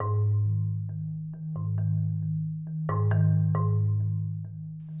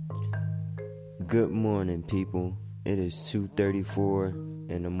Good morning, people. It is 2:34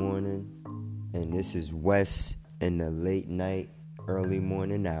 in the morning, and this is Wes in the late night, early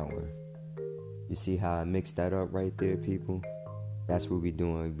morning hour. You see how I mixed that up right there, people? That's what we're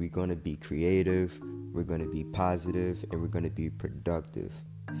doing. We're going to be creative, we're going to be positive, and we're going to be productive.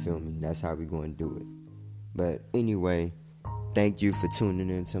 Feel me? That's how we're going to do it. But anyway, thank you for tuning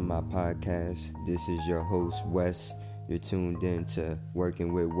into my podcast. This is your host, Wes. You're tuned in to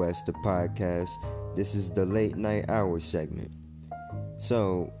Working with Wes, the podcast. This is the late night hour segment.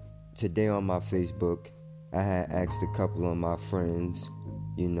 So, today on my Facebook, I had asked a couple of my friends,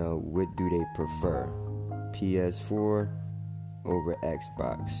 what do they prefer? PS4 over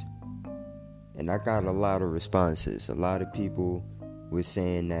Xbox? And I got a lot of responses. A lot of people were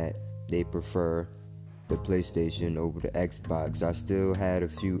saying that they prefer the PlayStation over the Xbox. I still had a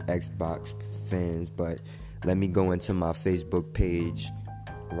few Xbox fans, but let me go into my Facebook page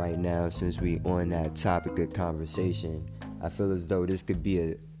right now since we on that topic of conversation. I feel as though this could be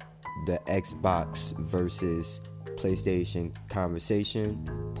the Xbox versus PlayStation conversation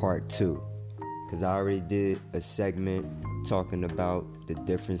part 2, because I already did a segment talking about the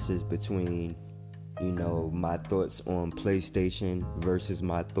differences between my thoughts on PlayStation versus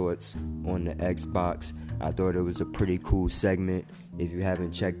my thoughts on the Xbox. I thought it was a pretty cool segment. If you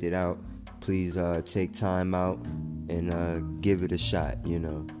haven't checked it out, please take time out and give it a shot.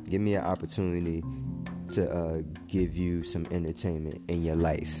 Give me an opportunity to give you some entertainment in your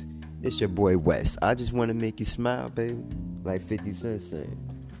life. It's your boy Wes. I just want to make you smile, baby, like 50 Cent saying.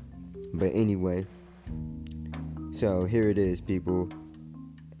 But anyway, so here it is, people.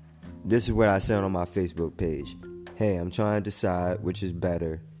 This is what I said on my Facebook page. Hey, I'm trying to decide which is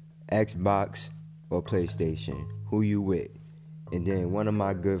better, Xbox or PlayStation. Who you with? And then one of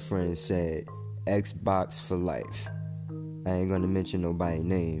my good friends said, Xbox for life. I ain't gonna mention nobody's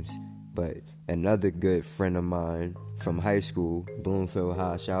names, but another good friend of mine from high school, Bloomfield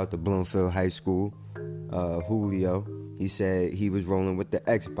High, shout out to Bloomfield High School, Julio, he said he was rolling with the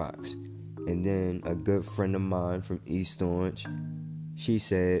Xbox. And then a good friend of mine from East Orange, she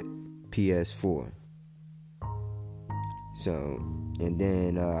said PS4. So, and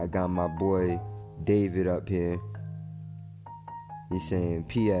then I got my boy David up here. He's saying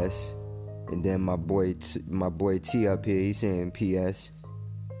PS. And then my boy T up here, he's saying PS.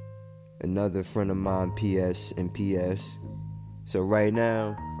 Another friend of mine, PS and PS. So right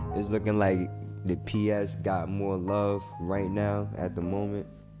now, it's looking like the PS got more love right now at the moment.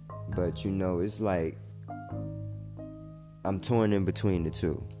 But it's like I'm torn in between the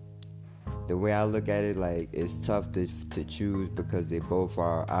two. The way I look at it, like, it's tough to choose because they both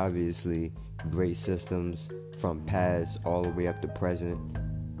are obviously great systems from past all the way up to present.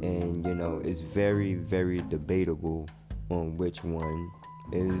 And, it's very, very debatable on which one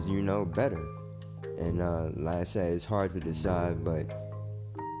is, better. And like I said, it's hard to decide, but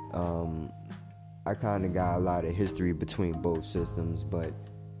I kind of got a lot of history between both systems, but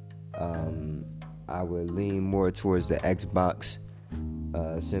I would lean more towards the Xbox,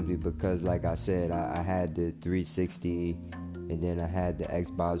 simply because, like I said, I had the 360 and then I had the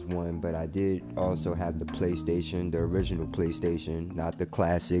Xbox One, but I did also have the PlayStation, the original PlayStation, not the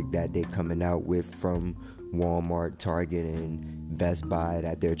classic that they're coming out with from Walmart, Target, and Best Buy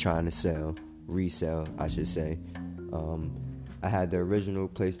that they're trying to resell, I should say. I had the original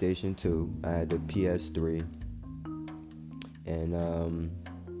PlayStation 2, I had the PS3, and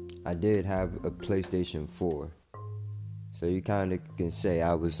I did have a PlayStation 4. So you kind of can say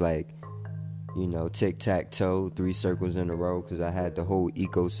I was like, tic-tac-toe, 3 circles in a row, because I had the whole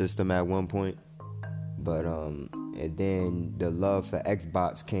ecosystem at one point. But and then the love for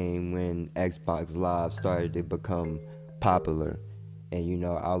Xbox came when Xbox Live started to become popular. And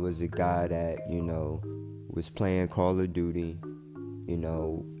I was a guy that was playing Call of Duty.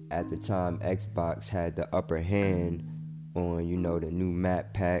 At the time, Xbox had the upper hand on the new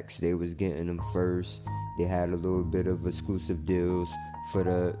map packs. They was getting them first. They had a little bit of exclusive deals for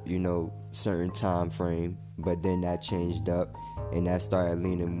the certain time frame, but then that changed up and that started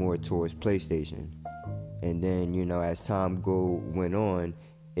leaning more towards PlayStation. And then as time went on,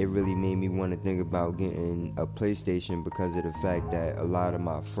 it really made me want to think about getting a PlayStation because of the fact that a lot of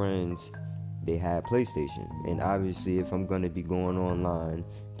my friends, they had PlayStation. And obviously, if I'm going to be going online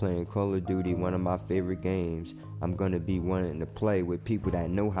playing Call of Duty, one of my favorite games, I'm going to be wanting to play with people that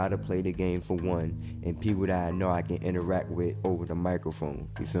know how to play the game, for one, and people that I know I can interact with over the microphone.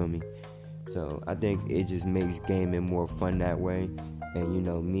 You feel me? So I think it just makes gaming more fun that way.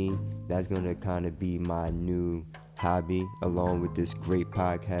 And me, that's going to kind of be my new hobby, along with this great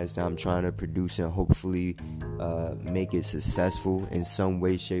podcast that I'm trying to produce and hopefully make it successful in some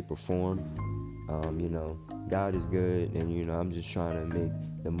way, shape, or form. You know, God is good, and you know, I'm just trying to make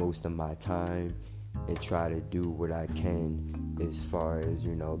the most of my time and try to do what I can as far as,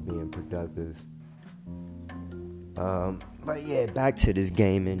 you know, being productive. But yeah, back to this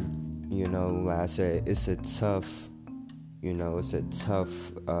gaming. You know, like I said, it's a tough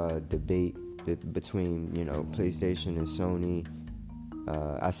debate between, you know, PlayStation and Sony.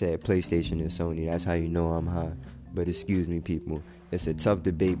 I said PlayStation and Sony. That's how you know I'm high. But excuse me, people. It's a tough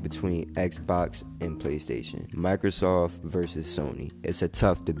debate between Xbox and PlayStation. Microsoft versus Sony. It's a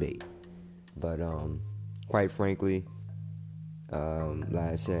tough debate. But quite frankly,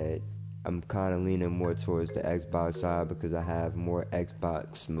 like I said, I'm kind of leaning more towards the Xbox side because I have more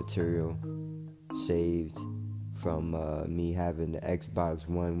Xbox material saved from me having the Xbox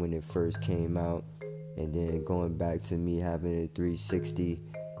One when it first came out, and then going back to me having a 360.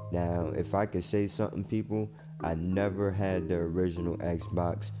 Now, if I could say something, people, I never had the original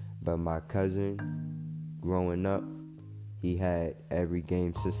Xbox, but my cousin, growing up, he had every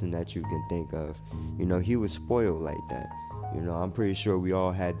game system that you can think of. You know, he was spoiled like that. You know, I'm pretty sure we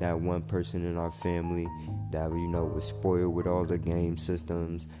all had that one person in our family that, you know, was spoiled with all the game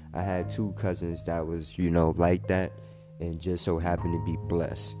systems. I had two cousins that was, you know, like that, and just so happened to be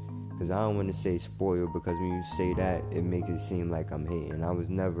blessed. Because I don't want to say spoiled, because when you say that, it makes it seem like I'm hating. I was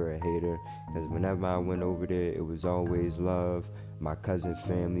never a hater, because whenever I went over there, it was always love. My cousin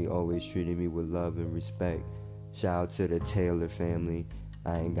family always treated me with love and respect. Shout out to the Taylor family.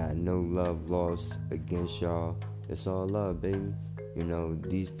 I ain't got no love lost against y'all. It's all love, baby. You know,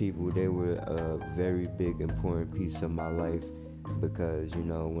 these people, they were a very big, important piece of my life, because, you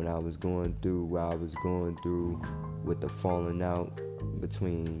know, when I was going through what I was going through with the falling out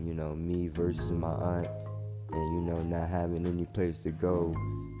between, you know, me versus my aunt, and, you know, not having any place to go,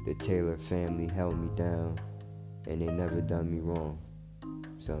 the Taylor family held me down, and they never done me wrong.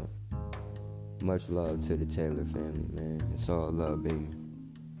 So, much love to the Taylor family, man. It's all love, baby.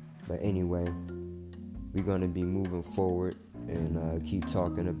 But anyway, we're going to be moving forward and keep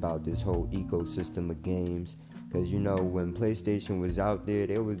talking about this whole ecosystem of games, because, you know, when PlayStation was out there,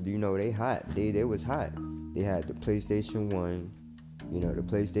 they was, you know, they was hot. They had the PlayStation 1, you know, the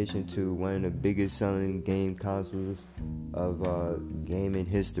PlayStation 2, one of the biggest selling game consoles of gaming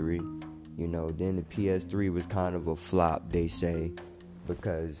history. You know, then the PS3 was kind of a flop, they say,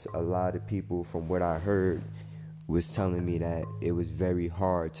 because a lot of people, from what I heard, was telling me that it was very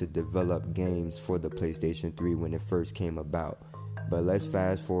hard to develop games for the PlayStation 3 when it first came about. But let's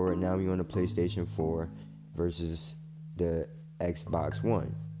fast forward. Now we're on the PlayStation 4 versus the Xbox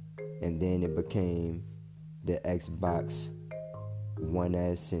One. And then it became the Xbox One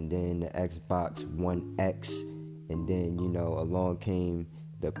S, and then the Xbox One X. And then, you know, along came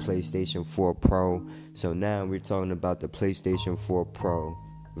the PlayStation 4 Pro. So now we're talking about the PlayStation 4 Pro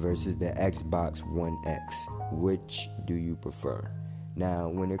versus the Xbox One X. Which do you prefer? Now,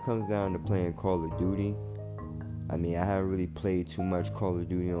 when it comes down to playing Call of Duty, I mean, I haven't really played too much Call of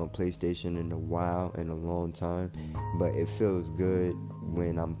Duty on PlayStation in a long time, but it feels good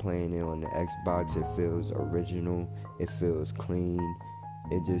when I'm playing it on the Xbox. It feels original, it feels clean,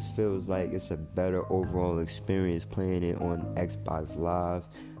 it just feels like it's a better overall experience playing it on Xbox Live,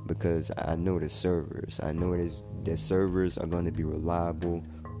 because I know the servers. I know the servers are going to be reliable,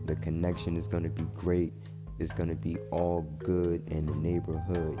 the connection is going to be great, it's going to be all good in the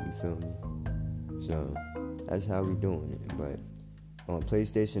neighborhood, you feel me? So that's how we doing it. But on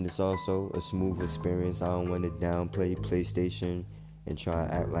PlayStation, it's also a smooth experience. I don't want to downplay PlayStation and try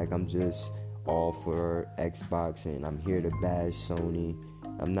to act like I'm just all for Xbox and I'm here to bash Sony.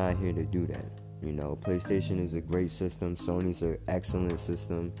 I'm not here to do that. You know, PlayStation is a great system. Sony's an excellent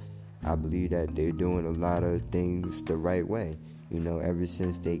system. I believe that they're doing a lot of things the right way. You know, ever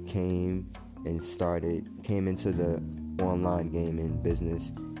since they came into the online gaming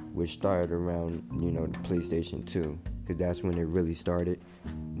business, which started around, you know, the PlayStation 2, because that's when it really started.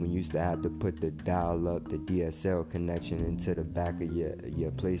 When you used to have to put the dial-up, the DSL connection into the back of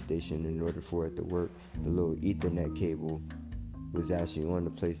your PlayStation in order for it to work. The little Ethernet cable was actually on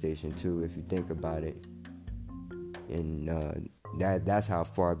the PlayStation 2, if you think about it. And that's how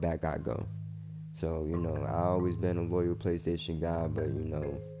far back I go. So, you know, I always been a loyal PlayStation guy, but, you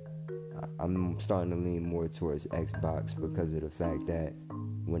know, I'm starting to lean more towards Xbox because of the fact that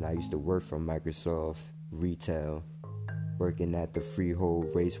when I used to work for Microsoft Retail, working at the Freehold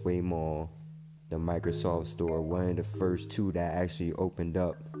Raceway Mall, the Microsoft store, one of the first two that actually opened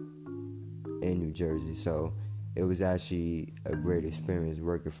up in New Jersey. So it was actually a great experience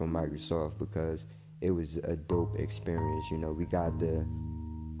working for Microsoft, because it was a dope experience. You know, we got to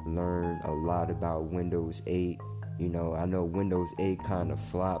learn a lot about Windows 8. I know Windows 8 kind of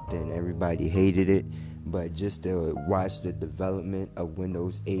flopped and everybody hated it, but just to watch the development of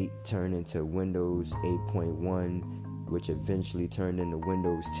Windows 8 turn into Windows 8.1, which eventually turned into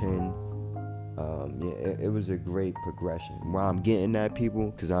Windows 10, it was a great progression. While I'm getting at, people,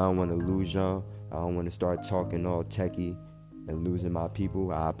 because I don't want to lose y'all, I don't want to start talking all techie and losing my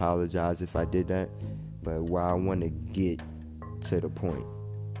people. I apologize if I did that, but where I want to get to the point,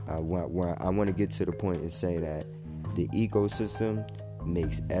 I want to get to the point and say that the ecosystem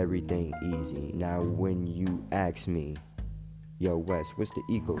makes everything easy. Now, when you ask me, yo, Wes, what's the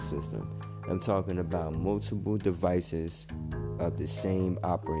ecosystem? I'm talking about multiple devices of the same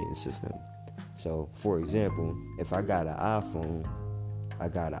operating system. So, for example, if I got an iPhone, I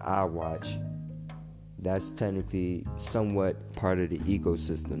got an iWatch, that's technically somewhat part of the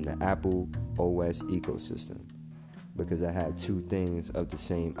ecosystem, the Apple OS ecosystem, because I had two things of the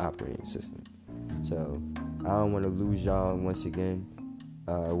same operating system. So, I don't want to lose y'all once again.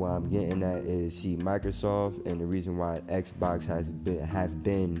 What I'm getting at is, see, Microsoft, and the reason why Xbox have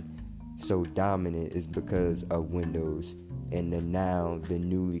been so dominant is because of Windows, and then now the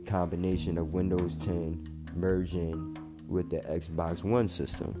newly combination of Windows 10 merging with the Xbox One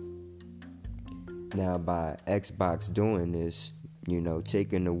system. Now, by Xbox doing this,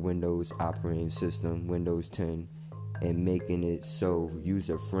 taking the Windows operating system, Windows 10, and making it so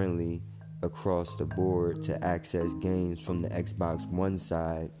user-friendly across the board to access games from the Xbox One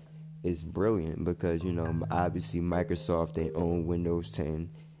side is brilliant, because, obviously Microsoft, they own Windows 10,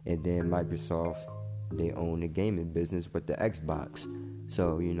 and then Microsoft, they own the gaming business with the Xbox.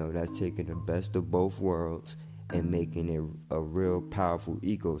 So, that's taking the best of both worlds and making it a real powerful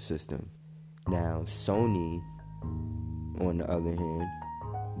ecosystem. Now, Sony, on the other hand,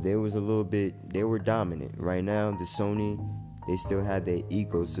 they were dominant. Right now, the Sony, they still had their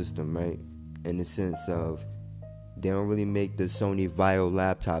ecosystem, right? In the sense of, they don't really make the Sony Vaio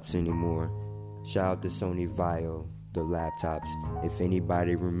laptops anymore. Shout out to Sony Vaio, the laptops. If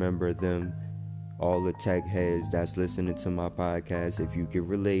anybody remember them, all the tech heads that's listening to my podcast, if you can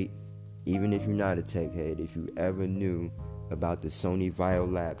relate, even if you're not a tech head, if you ever knew about the Sony Vaio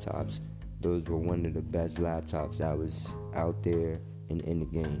laptops, those were one of the best laptops that was out there and in the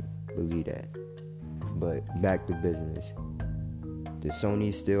game. Believe that. But back to business. The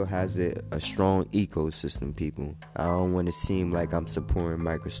Sony still has a strong ecosystem, people. I don't want to seem like I'm supporting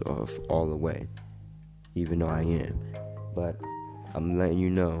Microsoft all the way, even though I am. But I'm letting you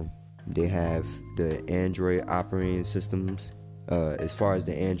know, they have the Android operating systems. As far as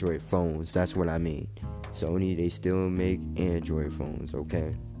the Android phones, that's what I mean. Sony, they still make Android phones,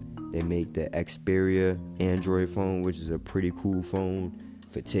 okay? They make the Xperia Android phone, which is a pretty cool phone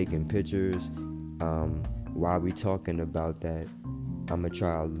for taking pictures. While we talking about that, I'm going to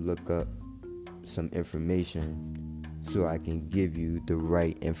try to look up some information so I can give you the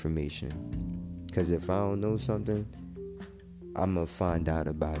right information. Because if I don't know something, I'm going to find out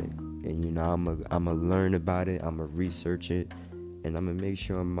about it. And, I'm going to learn about it. I'm going to research it. And I'm going to make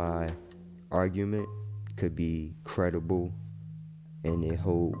sure my argument could be credible and it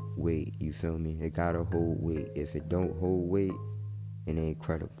hold weight. You feel me? It got to hold weight. If it don't hold weight, it ain't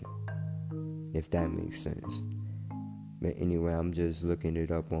credible. If that makes sense. But anyway, I'm just looking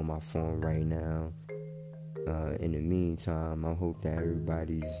it up on my phone right now. In the meantime, I hope that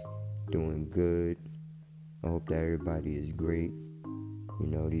everybody's doing good. I hope that everybody is great.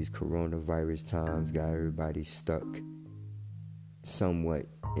 These coronavirus times got everybody stuck somewhat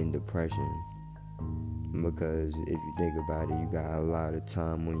in depression. Because if you think about it, you got a lot of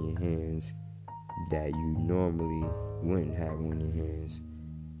time on your hands that you normally wouldn't have on your hands.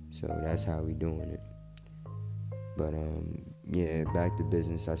 So that's how we doing it. But yeah, back to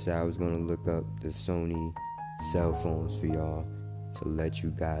business. I said I was gonna look up the Sony cell phones for y'all to let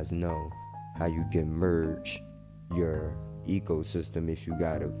you guys know how you can merge your ecosystem if you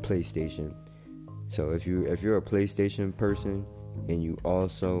got a PlayStation. So if you're a PlayStation person and you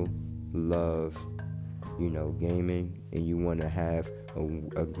also love gaming, and you want to have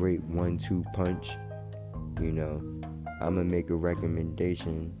a great 1-2 punch, I'm gonna make a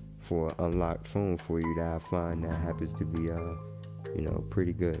recommendation for an unlocked phone for you that I find that happens to be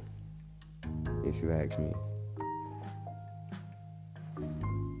pretty good, if you ask me.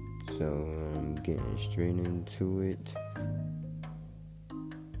 So I'm getting straight into it.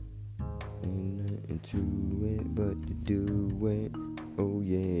 Ain't nothing to it but to do it. Oh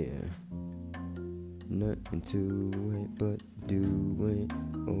yeah. Nothing to it but do it.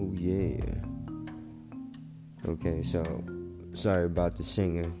 Oh yeah. Okay, so sorry about the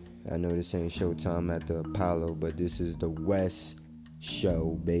singing. I know this ain't Showtime at the Apollo, but this is the West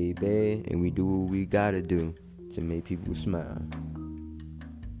Show, baby, and we do what we gotta do to make people smile.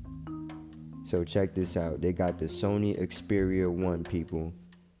 So check this out. They got the Sony Xperia 1, people.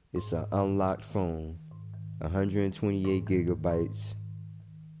 It's an unlocked phone, 128 gigabytes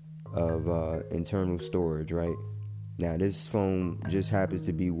of internal storage, right? Now, this phone just happens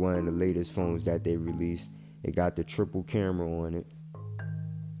to be one of the latest phones that they released. It got the triple camera on it.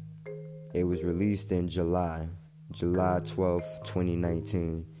 It was released in July 12th,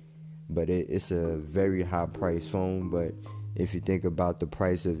 2019. But it's a very high price phone. But if you think about the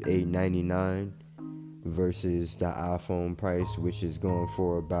price of $899 versus the iPhone price, which is going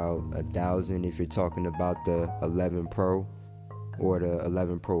for about $1,000 if you're talking about the 11 Pro or the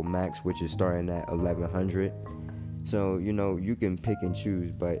 11 Pro Max, which is starting at $1,100. So, you can pick and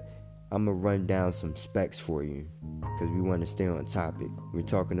choose, but I'm going to run down some specs for you because we want to stay on topic. We're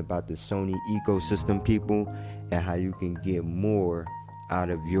talking about the Sony ecosystem, people, and how you can get more out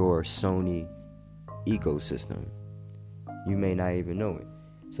of your Sony ecosystem. You may not even know it.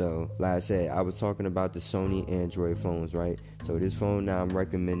 So, like I said, I was talking about the Sony Android phones, right? So this phone now I'm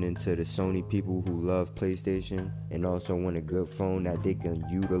recommending to the Sony people who love PlayStation and also want a good phone that they can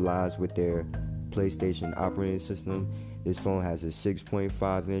utilize with their PlayStation operating system. This phone has a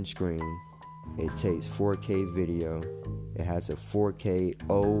 6.5-inch screen. It takes 4K video. It has a 4K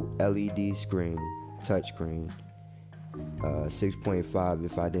OLED screen, touchscreen. 6.5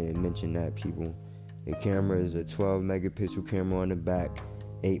 if I didn't mention that, people. The camera is a 12 megapixel camera on the back,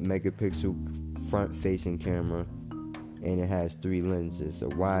 8 megapixel front facing camera, and it has 3 lenses: a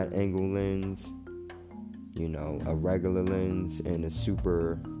wide angle lens, a regular lens, and a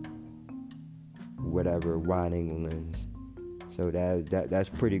super whatever wide angle lens. So that's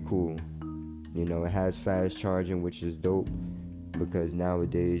pretty cool. It has fast charging, which is dope because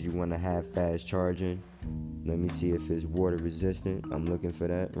nowadays you want to have fast charging. Let me see if it's water resistant. I'm looking for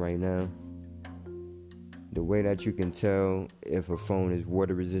that right now. The way that you can tell if a phone is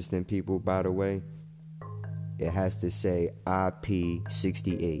water resistant, people, by the way, it has to say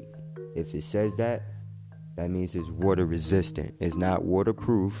IP68. If it says that means it's water resistant. It's not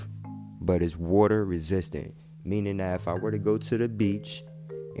waterproof, but it's water resistant. Meaning that if I were to go to the beach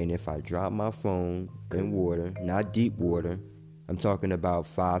and if I drop my phone in water, not deep water, I'm talking about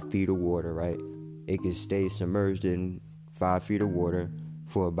 5 feet of water, right? It can stay submerged in 5 feet of water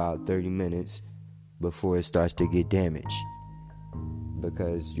for about 30 minutes before it starts to get damaged.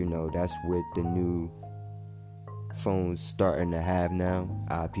 Because, that's what the new phones starting to have now,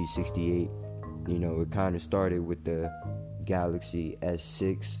 IP68. It kind of started with the Galaxy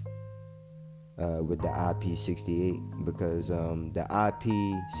S6 with the IP68 because the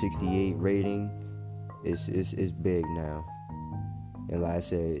IP68 rating is big now. And like I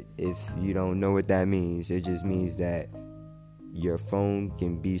said, if you don't know what that means, it just means that your phone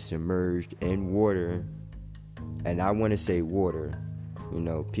can be submerged in water. And I want to say water.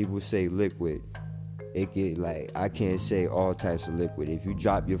 People say liquid. It get I can't say all types of liquid. If you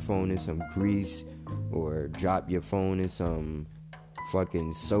drop your phone in some grease or drop your phone in some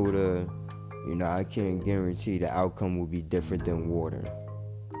fucking soda, I can't guarantee the outcome will be different than water.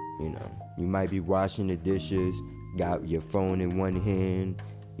 You might be washing the dishes, got your phone in one hand,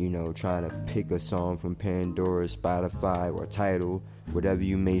 trying to pick a song from Pandora, Spotify, or Tidal, whatever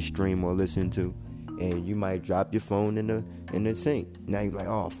you may stream or listen to, and you might drop your phone in the sink. Now you're like,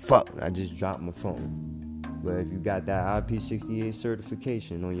 oh fuck, I just dropped my phone. But if you got that IP68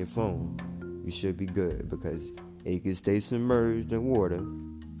 certification on your phone, you should be good because it can stay submerged in water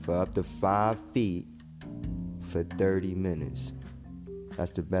for up to 5 feet for 30 minutes.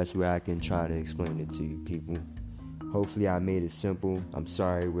 That's the best way I can try to explain it to you, people. Hopefully I made it simple. I'm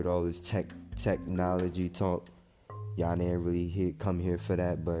sorry with all this technology talk. Y'all didn't really come here for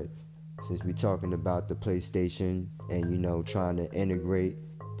that, but since we're talking about the PlayStation and, trying to integrate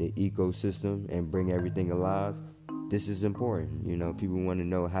the ecosystem and bring everything alive, this is important. People want to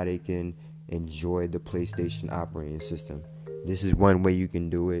know how they can enjoy the PlayStation operating system. This is one way you can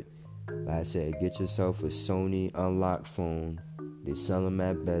do it. Like I said, get yourself a Sony unlocked phone. They sell them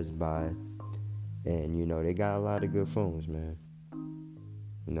at Best Buy. And, they got a lot of good phones, man.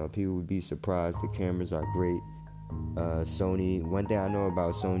 People would be surprised. The cameras are great. Sony, one thing I know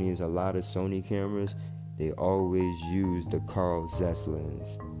about Sony is a lot of Sony cameras, they always use the Carl Zeiss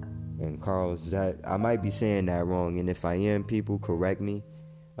lens. And Carl Zeiss, I might be saying that wrong, and if I am, people correct me.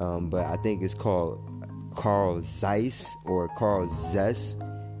 But I think it's called Carl Zeiss or Carl Zeiss.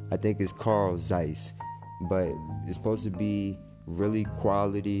 I think it's Carl Zeiss. But it's supposed to be really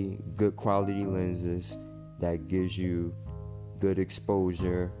good quality lenses that gives you good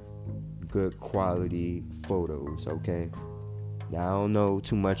exposure, good quality photos, okay? Now, I don't know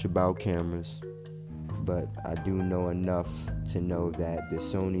too much about cameras, but I do know enough to know that the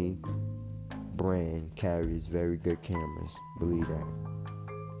Sony brand carries very good cameras. Believe that.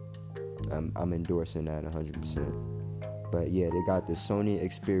 I'm endorsing that 100%. But yeah, they got the Sony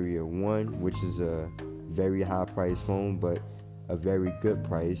Xperia 1, which is a very high price phone, but a very good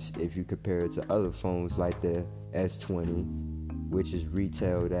price if you compare it to other phones like the S20, which is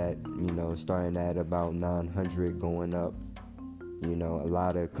retailed at, starting at about $900 going up. A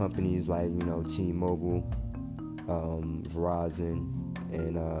lot of companies like, T-Mobile, Verizon,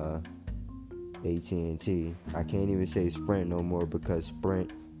 and AT&T. I can't even say Sprint no more because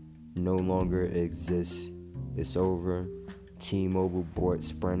Sprint no longer exists. It's over. T-Mobile bought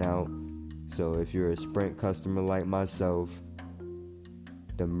Sprint out. So if you're a Sprint customer like myself,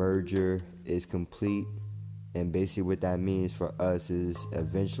 the merger is complete. And basically what that means for us is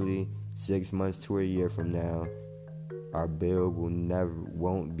eventually 6 months to a year from now, our bill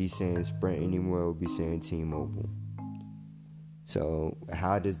won't be saying Sprint anymore. It will be saying T-Mobile. So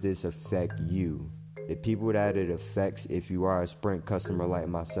how does this affect you? The people that it affects, if you are a Sprint customer like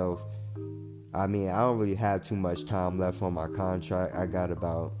myself, I don't really have too much time left on my contract. I got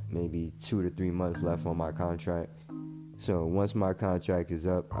about maybe 2 to 3 months left on my contract. So once my contract is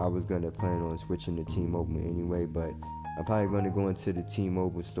up, I was going to plan on switching to T-Mobile anyway, but I'm probably going to go into the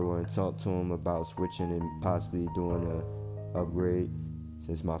T-Mobile store and talk to them about switching and possibly doing a upgrade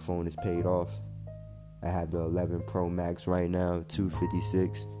since my phone is paid off. I have the 11 Pro Max right now,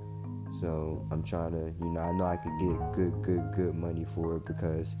 $256. So I'm trying to, I know I could get good money for it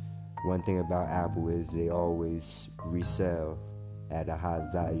because one thing about Apple is they always resell at a high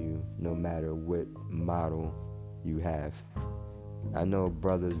value no matter what model you have. I know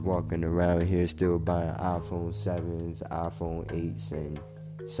brothers walking around here still buying iPhone 7s, iPhone 8s, and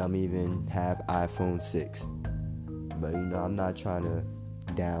some even have iPhone 6. But I'm not trying to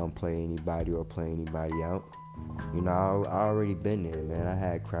downplay anybody or play anybody out. I already been there, man. I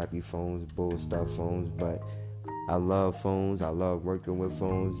had crappy phones, bull stuff phones, but I love phones. I love working with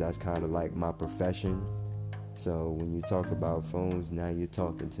phones. That's kind of like my profession. So when you talk about phones, now you're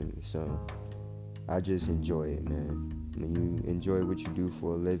talking to me. So I just enjoy it, man. When you enjoy what you do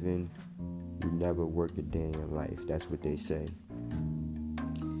for a living, you never work a day in your life. That's what they say.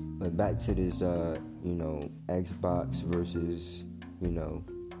 But back to this, Xbox versus,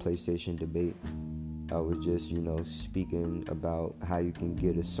 PlayStation debate. I was just, speaking about how you can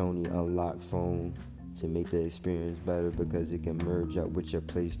get a Sony unlocked phone to make the experience better because it can merge up with your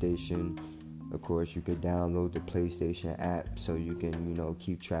PlayStation. Of course, you can download the PlayStation app so you can,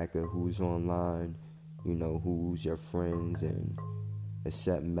 keep track of who's online, who's your friends, and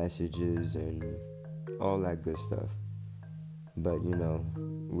accept messages and all that good stuff. But,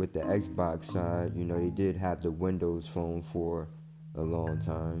 with the Xbox side, they did have the Windows phone for a long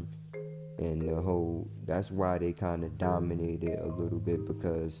time. And that's why they kind of dominated a little bit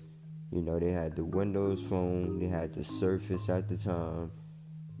because, they had the Windows phone, they had the Surface at the time,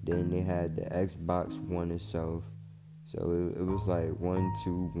 then they had the Xbox One itself. So it was like 1,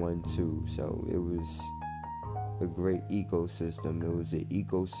 2, 1, 2. So it was a great ecosystem. It was an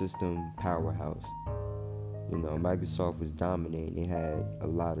ecosystem powerhouse. Microsoft was dominating. They had a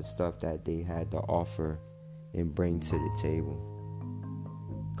lot of stuff that they had to offer and bring to the table.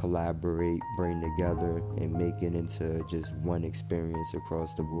 Collaborate, bring together, and make it into just one experience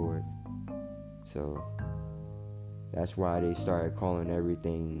across the board. So that's why they started calling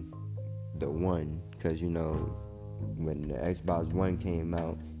everything the One, because when the Xbox One came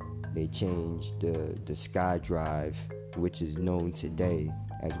out, they changed the SkyDrive, which is known today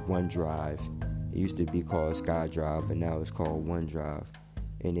as OneDrive. It used to be called SkyDrive, but now it's called OneDrive.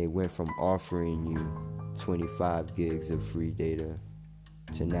 And they went from offering you 25 gigs of free data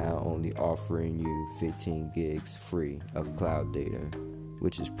to now only offering you 15 gigs free of cloud data,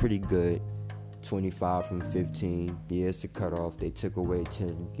 which is pretty good. 25 from 15. Yeah, it's the cutoff. They took away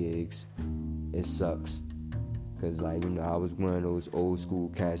 10 gigs. It sucks. Because, I was one of those old school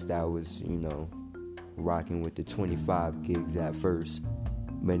cats that was, rocking with the 25 gigs at first.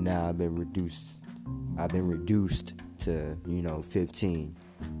 But now I've been reduced to, 15.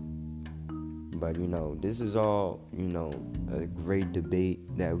 But, this is all, a great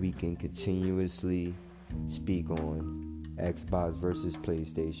debate that we can continuously speak on. Xbox versus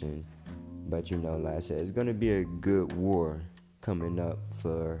PlayStation. But, like I said, it's going to be a good war coming up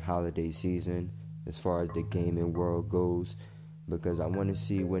for holiday season as far as the gaming world goes. Because I want to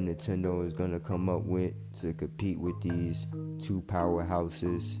see what Nintendo is going to come up with to compete with these two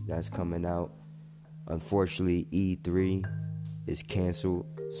powerhouses that's coming out. Unfortunately, E3 is canceled,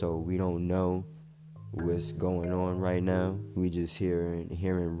 so we don't know what's going on right now. We just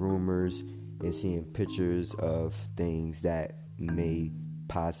hearing rumors and seeing pictures of things that may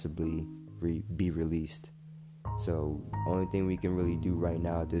possibly be released. So only thing we can really do right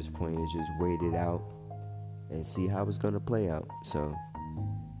now at this point is just wait it out and see how it's gonna play out. So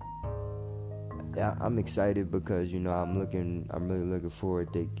yeah, I'm excited because I'm really looking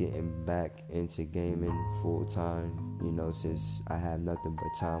forward to getting back into gaming full time. Since I have nothing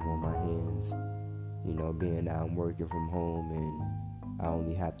but time on my hands. Being that I'm working from home and I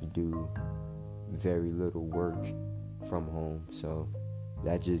only have to do very little work from home, so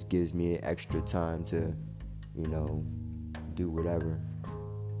that just gives me extra time to do whatever.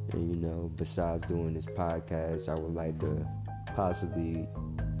 And besides doing this podcast, I would like to possibly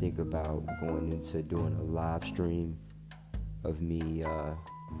think about going into doing a live stream of me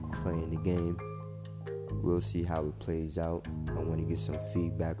playing the game. We'll see how it plays out. I want to get some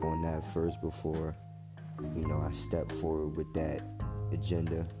feedback on that first before I step forward with that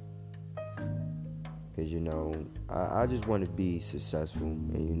agenda. Because I just want to be successful,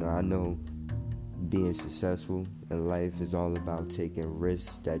 and I know being successful in life is all about taking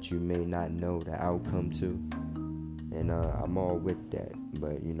risks that you may not know the outcome to, and I'm all with that.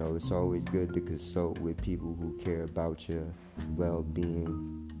 But it's always good to consult with people who care about your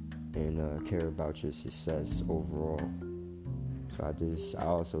well-being and care about your success overall. So I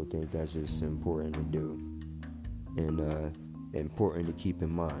also think that's just important to do, and important to keep in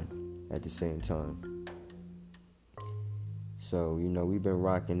mind at the same time. So we've been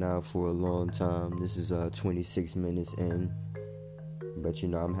rocking out for a long time. This is 26 minutes in, but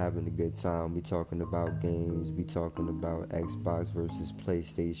I'm having a good time. We talking about games, we talking about Xbox versus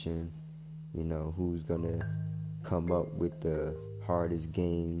PlayStation. Who's gonna come up with the hardest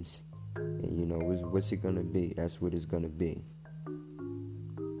games, and what's it gonna be? That's what it's gonna be.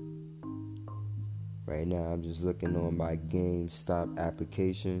 Right now I'm just looking on my GameStop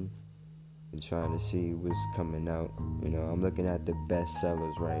application and trying to see what's coming out. I'm looking at the best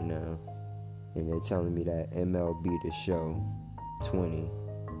sellers right now, and they're telling me that MLB The Show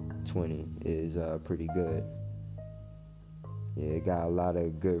 2020 is pretty good. Yeah, it got a lot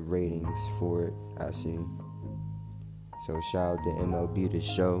of good ratings for it, I see. So shout out to MLB The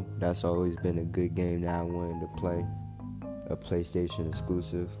Show. That's always been a good game that I wanted to play. A PlayStation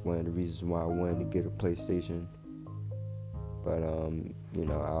exclusive. One of the reasons why I wanted to get a PlayStation. But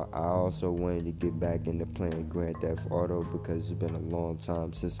I also wanted to get back into playing Grand Theft Auto because it's been a long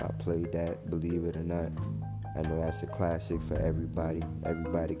time since I played that, believe it or not. I know that's a classic for everybody.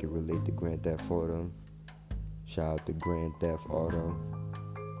 Everybody can relate to Grand Theft Auto. Shout out to Grand Theft Auto.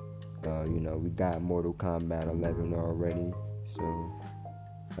 We got Mortal Kombat 11 already. So,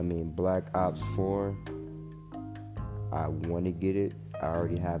 Black Ops 4, I want to get it. I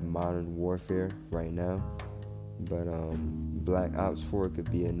already have Modern Warfare right now. But Black Ops 4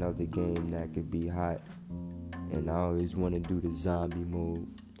 could be another game that could be hot. And I always want to do the zombie mode.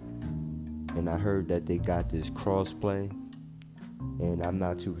 And I heard that they got this crossplay, and I'm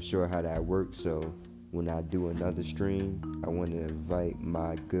not too sure how that works. So when I do another stream, I want to invite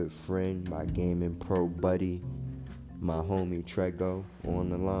my good friend, my gaming pro buddy, my homie Trego on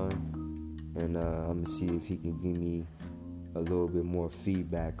the line, and I'm gonna see if he can give me a little bit more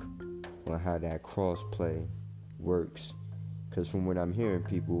feedback on how that crossplay works. Because from what I'm hearing,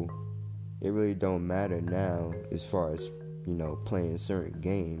 people, it really don't matter now as far as playing certain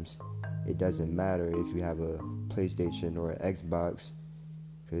games. It doesn't matter if you have a PlayStation or an Xbox,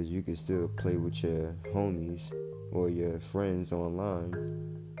 because you can still play with your homies or your friends online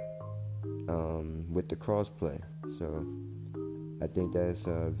with the crossplay. So I think that's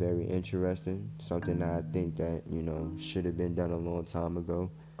very interesting, something that I think that should have been done a long time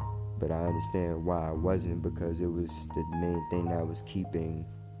ago. But I understand why it wasn't, because it was the main thing that was keeping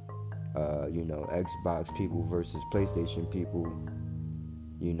Xbox people versus PlayStation people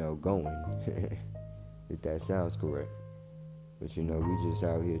going. If that sounds correct. But we just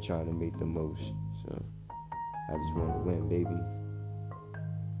out here trying to make the most. So I just want to win, baby.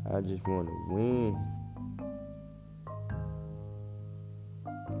 I just want to win.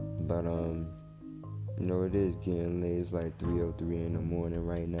 But it is getting late. It's like 3:03 in the morning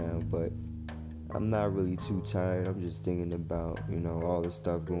right now, but I'm not really too tired. I'm just thinking about all the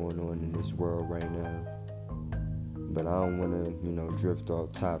stuff going on in this world right now. But I don't want to drift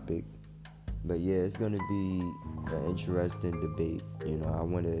off topic. But yeah, it's gonna be an interesting debate. I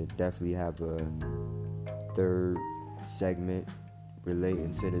want to definitely have a third segment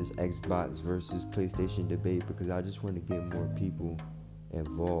relating to this Xbox versus PlayStation debate, because I just want to get more people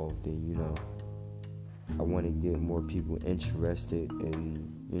involved, and I want to get more people interested in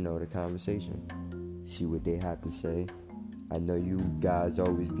the conversation, see what they have to say. I know you guys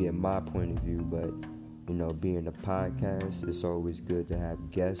always get my point of view, but being a podcast, it's always good to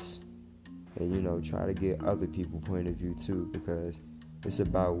have guests and try to get other people's point of view too, because it's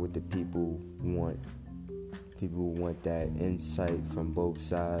about what the people want. People want that insight from both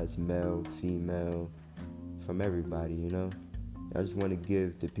sides, male, female, from everybody. I just want to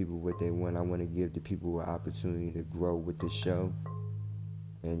give the people what they want. I want to give the people an opportunity to grow with the show.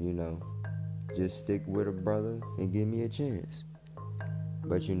 And, just stick with a brother and give me a chance.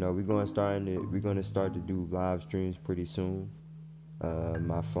 But, we're going to start to do live streams pretty soon.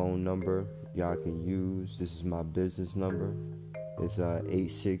 My phone number, y'all can use. This is my business number. It's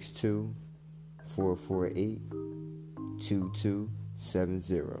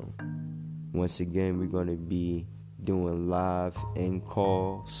 862-448-2270. Once again, we're going to be doing live in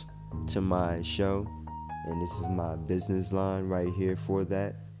calls to my show, and this is my business line right here for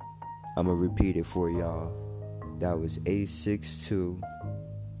that. I'm going to repeat it for y'all. That was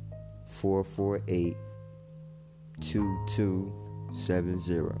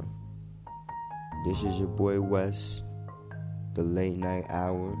 862-448-2270. This is your boy Wes. The late night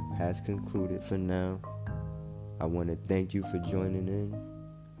hour has concluded for now. I want to thank you for joining in.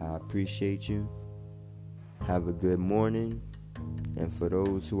 I appreciate you. Have a good morning. And for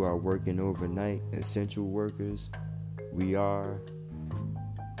those who are working overnight, essential workers, we are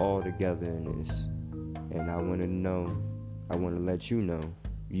all together in this. And I want to let you know,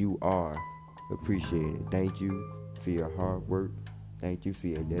 you are appreciated. Thank you for your hard work. Thank you for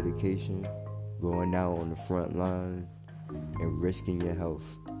your dedication, going out on the front line and risking your health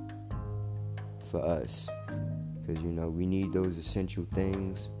for us. Because, we need those essential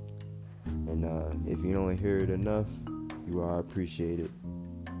things. And if you don't hear it enough, you are appreciated.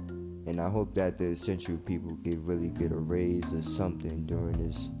 And I hope that the essential people really get a raise or something during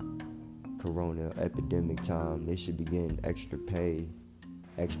this corona epidemic time. They should be getting extra pay,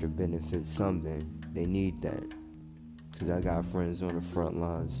 extra benefits, something. They need that. Because I got friends on the front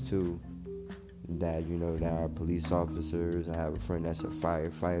lines too that, that are police officers. I have a friend that's a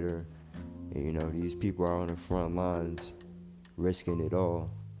firefighter. And, these people are on the front lines risking it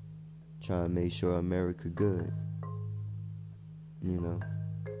all, trying to make sure America good.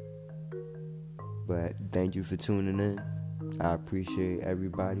 But thank you for tuning in. I appreciate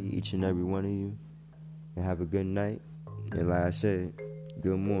everybody, each and every one of you. And have a good night. And like I said,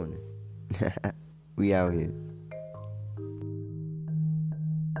 good morning. We out here.